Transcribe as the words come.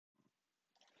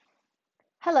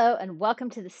Hello, and welcome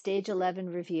to the Stage 11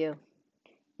 review.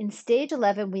 In Stage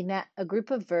 11, we met a group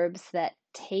of verbs that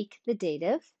take the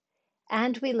dative,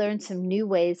 and we learned some new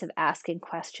ways of asking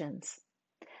questions.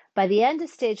 By the end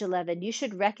of Stage 11, you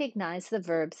should recognize the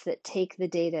verbs that take the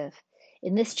dative.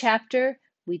 In this chapter,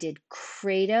 we did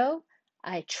credo,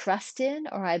 I trust in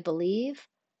or I believe,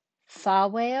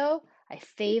 phaweo, I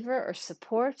favor or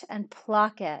support, and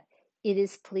placet, it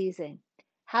is pleasing.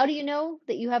 How do you know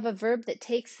that you have a verb that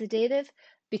takes the dative?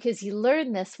 Because you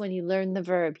learn this when you learn the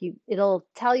verb. It'll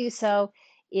tell you so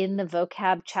in the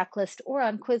vocab checklist or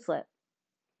on Quizlet.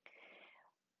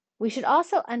 We should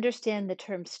also understand the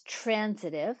terms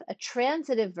transitive. A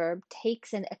transitive verb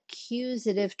takes an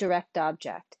accusative direct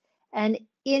object. An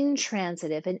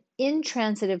intransitive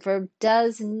verb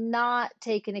does not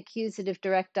take an accusative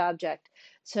direct object.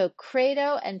 So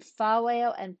credo and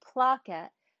phaweo and placet,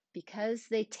 because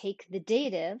they take the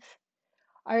dative,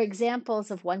 are examples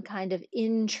of one kind of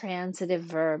intransitive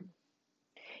verb.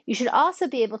 You should also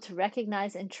be able to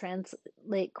recognize and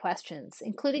translate questions,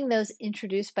 including those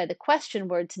introduced by the question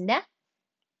words ne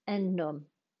and num.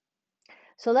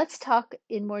 So let's talk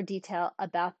in more detail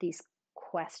about these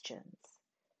questions.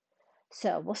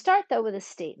 So we'll start though with a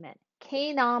statement.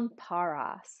 Kenam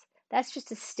paras. That's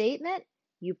just a statement.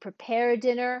 You prepare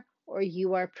dinner or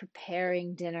you are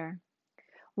preparing dinner.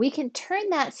 We can turn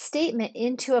that statement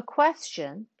into a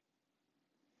question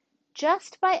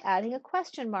just by adding a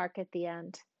question mark at the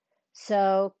end.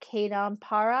 So kenam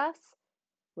paras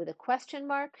with a question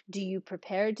mark. Do you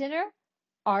prepare dinner?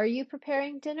 Are you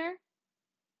preparing dinner?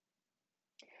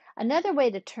 Another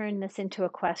way to turn this into a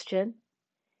question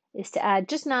is to add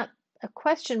just not a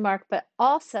question mark, but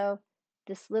also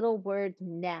this little word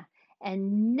ne.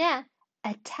 And ne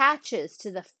attaches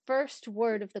to the first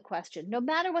word of the question. No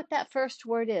matter what that first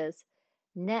word is,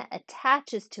 ne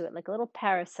attaches to it like a little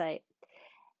parasite.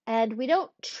 And we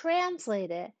don't translate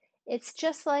it. It's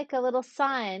just like a little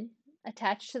sign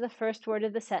attached to the first word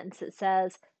of the sentence that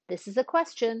says, this is a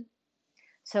question.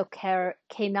 So,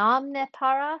 kenam ne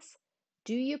paras?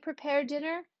 Do you prepare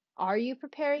dinner? Are you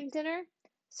preparing dinner?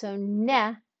 So,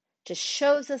 ne just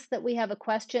shows us that we have a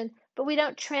question, but we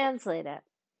don't translate it.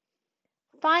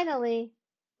 Finally,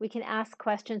 we can ask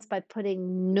questions by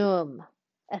putting num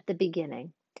at the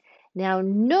beginning. Now,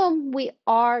 num we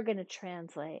are going to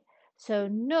translate. So,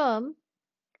 num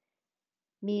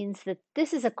means that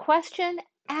this is a question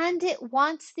and it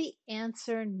wants the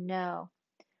answer no.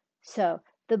 So,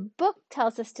 the book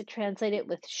tells us to translate it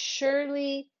with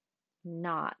surely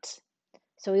not.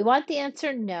 So we want the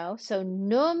answer no. So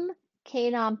num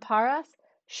kenam paras.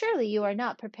 Surely you are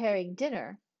not preparing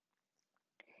dinner.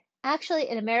 Actually,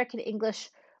 in American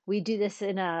English, we do this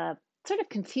in a sort of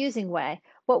confusing way.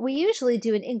 What we usually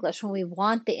do in English when we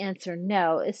want the answer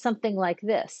no is something like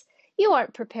this. You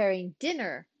aren't preparing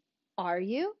dinner, are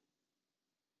you?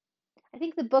 I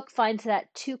think the book finds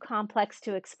that too complex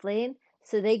to explain,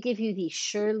 so they give you the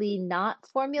surely not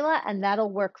formula, and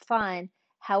that'll work fine.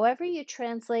 However you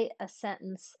translate a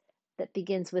sentence that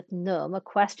begins with num, a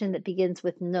question that begins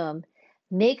with num,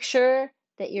 make sure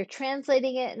that you're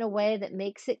translating it in a way that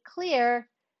makes it clear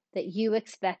that you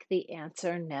expect the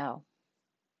answer no.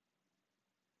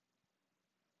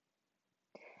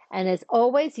 And as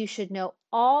always, you should know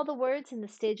all the words in the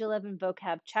Stage 11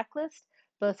 vocab checklist,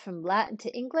 both from Latin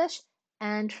to English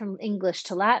and from English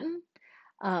to Latin.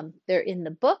 They're in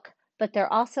the book, but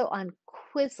they're also on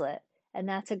Quizlet, and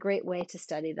that's a great way to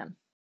study them.